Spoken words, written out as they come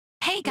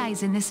Hey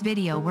guys, in this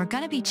video we're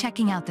gonna be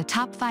checking out the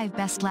top 5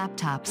 best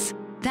laptops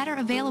that are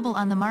available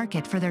on the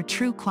market for their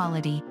true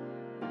quality.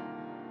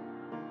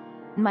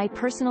 My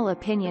personal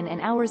opinion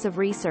and hours of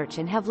research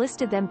and have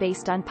listed them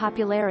based on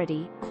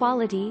popularity,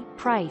 quality,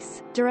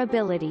 price,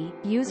 durability,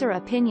 user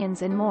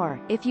opinions and more.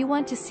 If you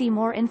want to see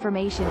more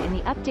information in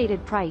the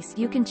updated price,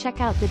 you can check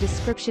out the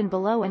description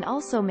below and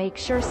also make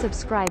sure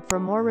subscribe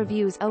for more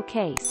reviews.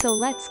 Okay, so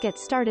let's get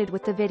started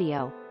with the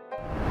video.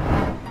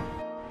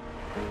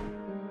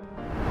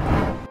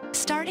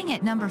 Starting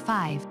at number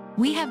 5,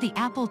 we have the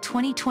Apple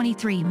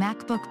 2023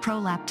 MacBook Pro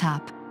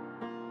laptop.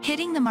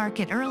 Hitting the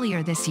market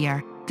earlier this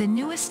year, the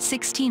newest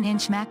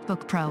 16-inch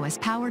MacBook Pro is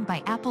powered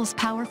by Apple's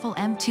powerful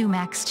M2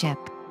 Max chip,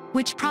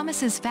 which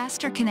promises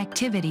faster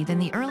connectivity than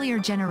the earlier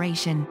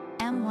generation,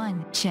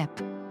 M1, chip.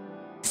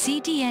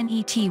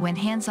 CDNET went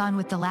hands-on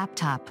with the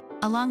laptop,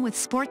 along with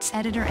sports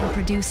editor and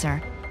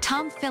producer,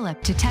 Tom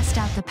Phillip, to test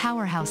out the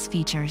powerhouse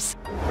features.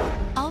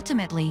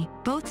 Ultimately,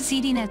 both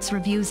ZDNet's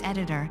reviews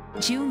editor,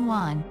 June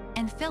Wan,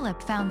 and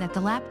Phillip found that the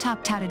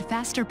laptop touted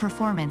faster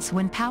performance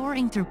when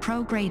powering through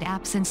pro-grade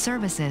apps and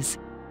services,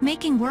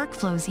 making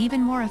workflows even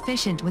more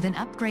efficient with an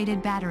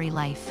upgraded battery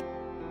life.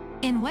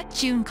 In what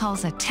June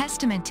calls a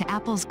testament to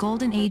Apple's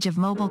golden age of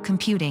mobile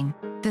computing,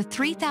 the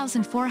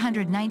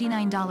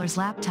 $3,499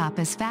 laptop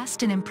is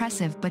fast and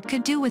impressive but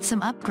could do with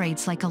some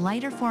upgrades like a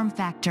lighter form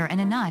factor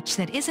and a notch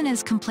that isn't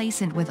as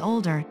complacent with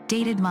older,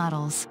 dated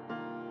models.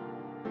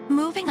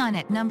 Moving on,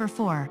 at number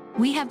 4,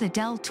 we have the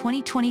Dell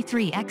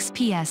 2023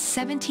 XPS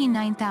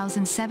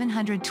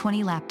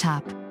 179720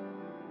 laptop.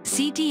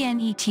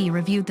 CDNET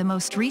reviewed the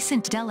most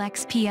recent Dell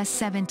XPS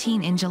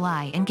 17 in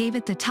July and gave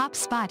it the top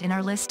spot in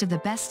our list of the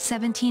best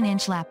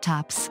 17-inch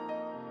laptops.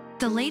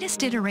 The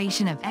latest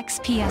iteration of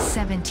XPS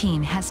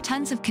 17 has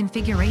tons of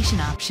configuration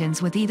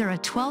options with either a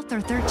 12th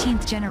or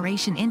 13th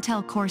generation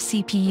Intel Core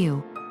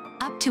CPU,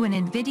 up to an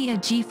NVIDIA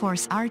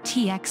GeForce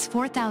RTX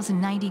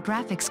 4090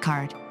 graphics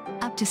card,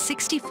 up to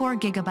 64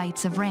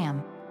 GB of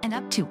RAM, and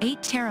up to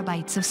 8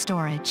 TB of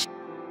storage.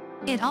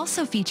 It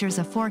also features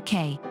a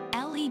 4K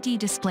LED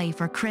display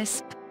for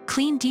crisp,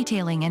 clean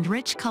detailing and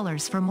rich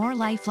colors for more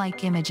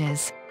lifelike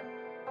images.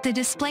 The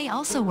display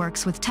also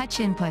works with touch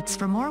inputs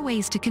for more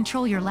ways to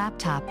control your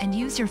laptop and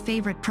use your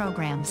favorite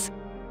programs.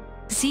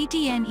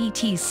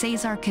 ZDNET's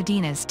Cesar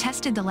Cadenas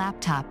tested the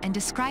laptop and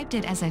described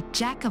it as a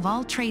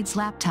jack-of-all-trades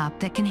laptop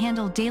that can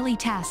handle daily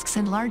tasks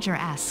and larger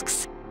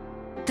asks.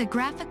 The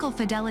graphical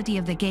fidelity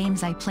of the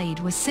games I played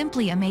was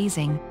simply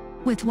amazing.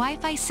 With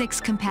Wi-Fi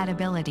 6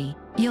 compatibility,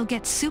 you'll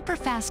get super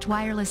fast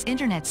wireless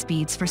internet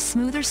speeds for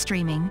smoother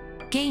streaming,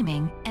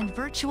 gaming, and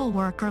virtual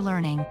work or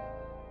learning.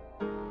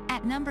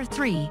 At number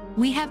 3,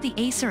 we have the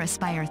Acer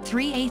Aspire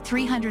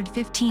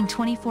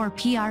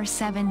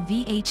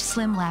 3A315/24PR7VH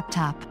Slim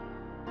laptop.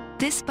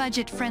 This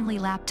budget-friendly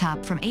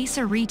laptop from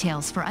Acer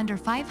retails for under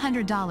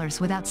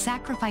 $500 without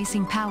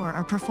sacrificing power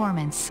or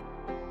performance.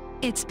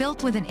 It's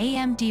built with an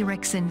AMD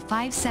Ryzen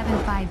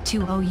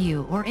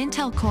 57520U or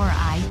Intel Core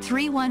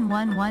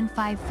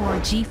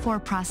i3-11154G4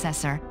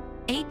 processor,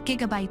 8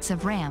 GB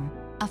of RAM,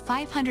 a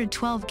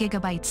 512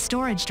 GB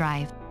storage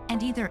drive,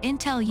 and either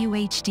Intel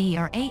UHD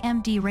or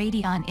AMD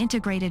Radeon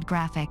integrated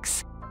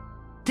graphics.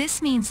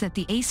 This means that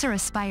the Acer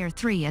Aspire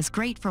 3 is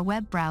great for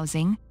web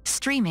browsing,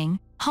 streaming,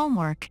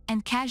 homework,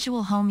 and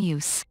casual home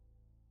use.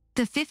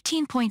 The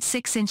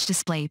 15.6-inch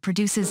display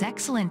produces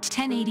excellent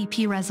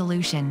 1080p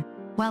resolution,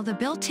 while the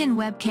built-in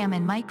webcam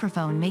and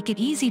microphone make it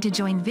easy to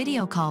join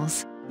video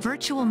calls,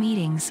 virtual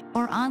meetings,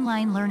 or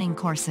online learning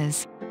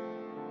courses.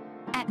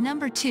 At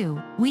number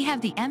 2, we have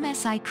the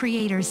MSI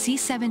Creator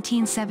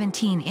Z17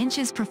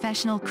 17"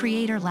 Professional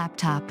Creator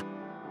Laptop.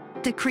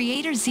 The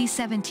Creator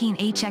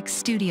Z17HX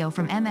Studio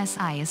from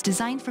MSI is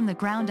designed from the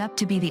ground up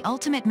to be the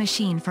ultimate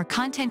machine for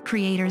content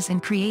creators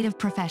and creative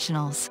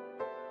professionals.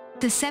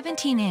 The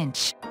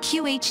 17-inch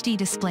QHD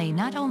display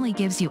not only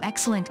gives you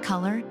excellent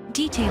color,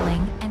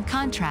 detailing, and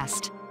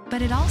contrast,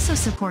 but it also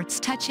supports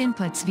touch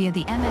inputs via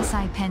the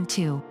MSI Pen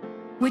 2,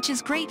 which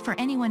is great for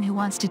anyone who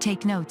wants to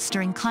take notes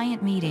during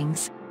client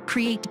meetings,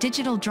 create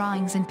digital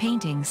drawings and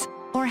paintings,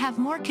 or have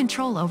more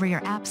control over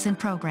your apps and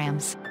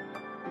programs.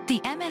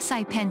 The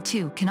MSI Pen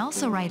 2 can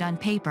also write on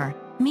paper,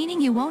 meaning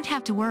you won't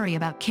have to worry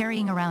about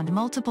carrying around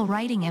multiple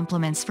writing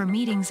implements for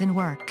meetings and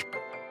work.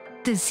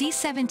 The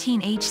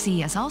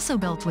Z17HC is also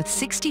built with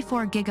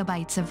 64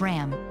 GB of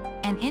RAM,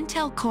 an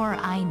Intel Core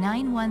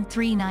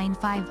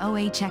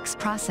i9-13950HX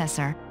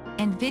processor,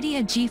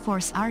 NVIDIA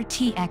GeForce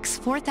RTX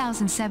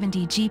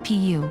 4070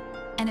 GPU,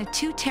 and a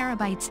 2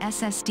 TB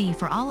SSD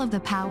for all of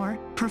the power,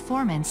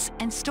 performance,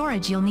 and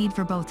storage you'll need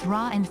for both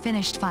raw and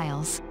finished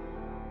files.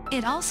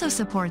 It also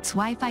supports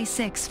Wi-Fi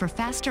 6 for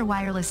faster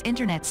wireless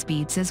internet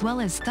speeds as well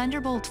as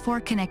Thunderbolt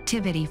 4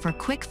 connectivity for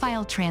quick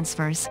file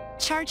transfers,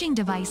 charging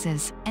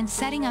devices, and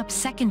setting up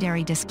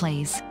secondary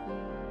displays.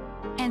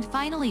 And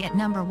finally, at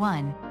number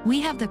 1,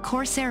 we have the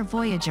Corsair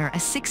Voyager, a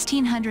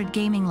 1600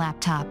 gaming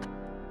laptop.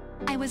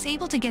 I was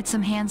able to get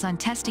some hands-on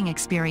testing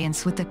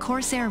experience with the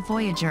Corsair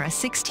Voyager, a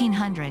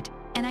 1600,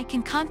 and I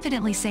can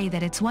confidently say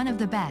that it's one of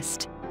the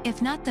best,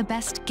 if not the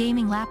best,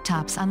 gaming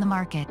laptops on the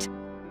market.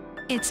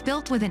 It's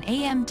built with an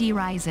AMD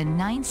Ryzen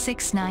 9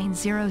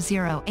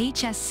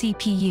 6900HS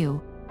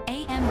CPU,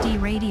 AMD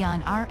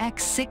Radeon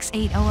RX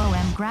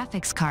 6800M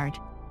graphics card,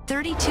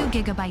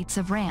 32GB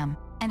of RAM,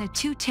 and a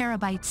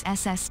 2TB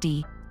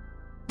SSD.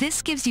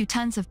 This gives you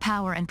tons of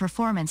power and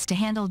performance to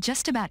handle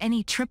just about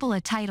any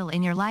AAA title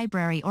in your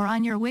library or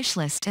on your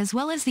wishlist, as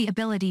well as the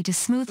ability to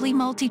smoothly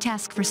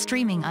multitask for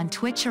streaming on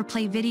Twitch or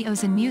play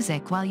videos and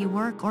music while you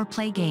work or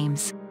play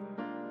games.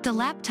 The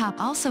laptop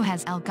also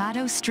has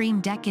Elgato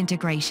Stream Deck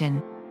integration,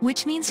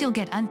 which means you'll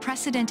get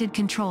unprecedented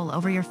control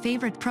over your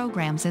favorite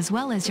programs as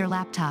well as your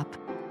laptop.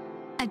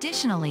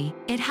 Additionally,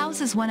 it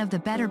houses one of the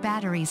better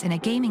batteries in a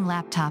gaming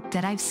laptop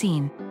that I've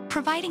seen,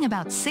 providing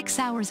about 6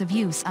 hours of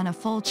use on a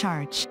full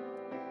charge.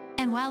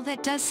 And while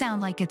that does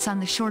sound like it's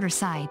on the shorter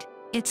side,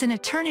 it's an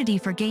eternity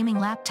for gaming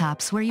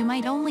laptops where you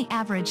might only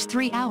average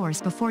 3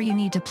 hours before you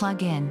need to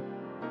plug in.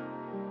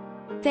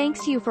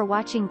 Thanks you for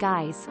watching,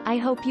 guys. I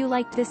hope you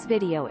liked this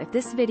video. If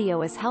this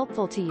video is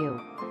helpful to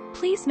you,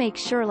 please make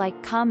sure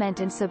like, comment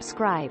and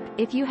subscribe.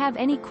 If you have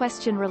any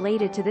question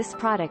related to this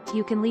product,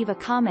 you can leave a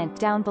comment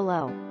down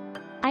below.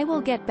 I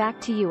will get back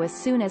to you as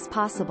soon as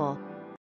possible.